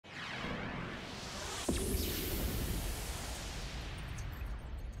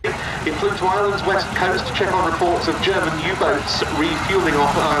It flew to Ireland's west coast to check on reports of German U-boats refuelling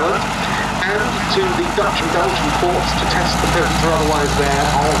off Ireland, and to the Dutch and Belgian ports to test the presence or otherwise there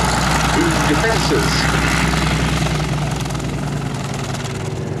of boom defences.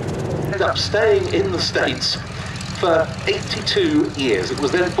 Ended up staying in the States for 82 years. It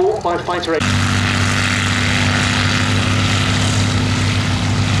was then bought by fighter aviation.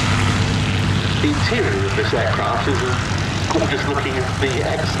 The interior of this aircraft is gorgeous looking as the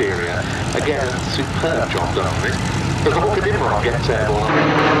exterior. Again, a superb job done on it. As the Hawker Nimrod gets airborne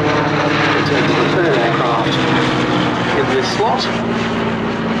in terms of the third aircraft in this slot,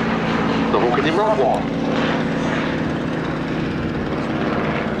 the Hawker Nimrod 1.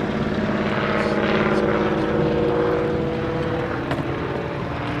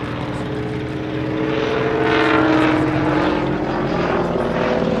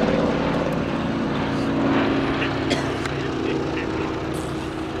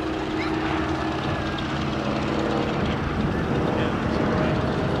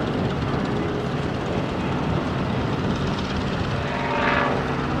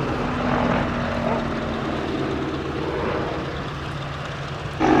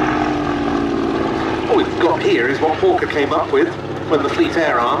 Here is what Hawker came up with when the Fleet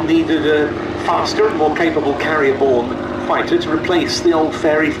Air Arm needed a faster and more capable carrier-borne fighter to replace the old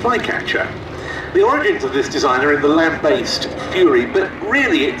Fairey Flycatcher. The origins of this design are in the land-based Fury, but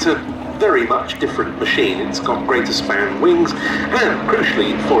really it's a very much different machine. It's got greater span wings, and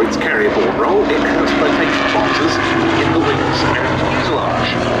crucially for its carrier-borne role, it has flotation boxes in the wings and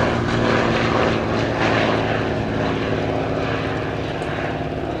fuselage.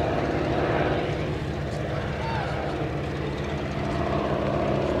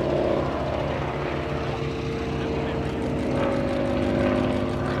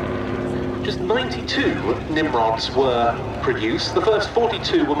 Just 92 Nimrods were produced. The first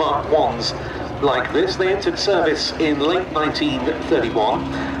 42 were Mark 1s like this. They entered service in late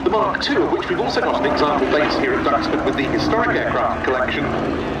 1931. The Mark II, of which we've also got an example based here at Duxford with the historic aircraft collection.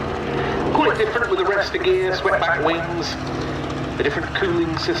 Quite different, with arrestor gear, swept-back wings, a different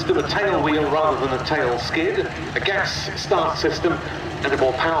cooling system, a tail wheel rather than a tail skid, a gas start system, and a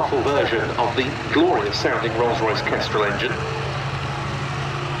more powerful version of the glorious sounding Rolls-Royce Kestrel engine.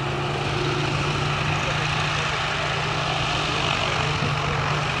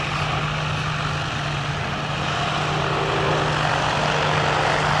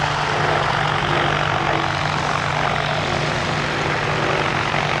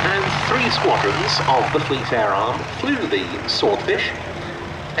 Squadrons of the Fleet Air Arm flew the Swordfish,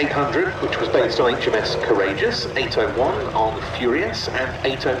 800, which was based on HMS Courageous, 801 on Furious, and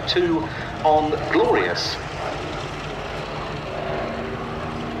 802 on Glorious.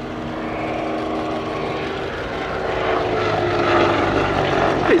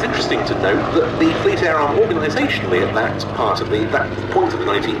 It's interesting to note that the Fleet Air Arm organisationally at that point of the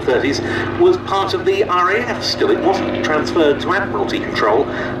 1930s was part of the RAF still. It wasn't transferred to Admiralty control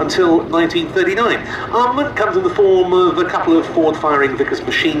until 1939. Armament comes in the form of a couple of forward-firing Vickers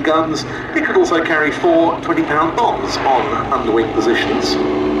machine guns. It could also carry 4 20-pound bombs on underwing positions.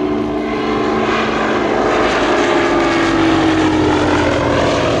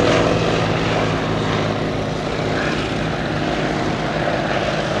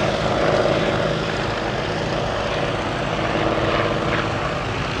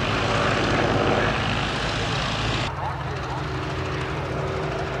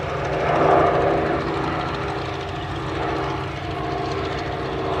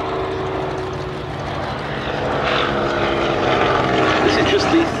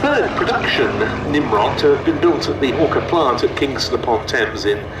 Nimrod to have been built at the Hawker plant at Kingston-upon-Thames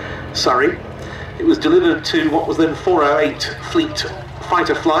in Surrey. It was delivered to what was then 408 Fleet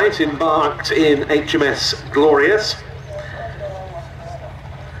Fighter Flight, embarked in HMS Glorious,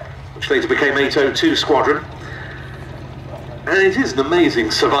 which later became 802 Squadron. And it is an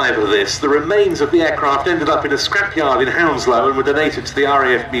amazing survivor, this. The remains of the aircraft ended up in a scrapyard in Hounslow and were donated to the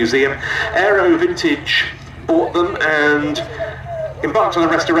RAF Museum. Aero Vintage bought them and embarked on a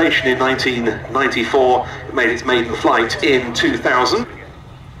restoration in 1994. It made its maiden flight in 2000.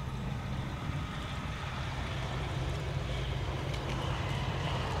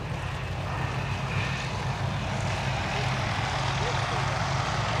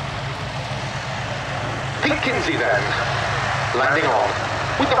 Kinsey then, landing on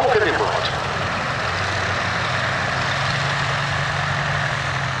with the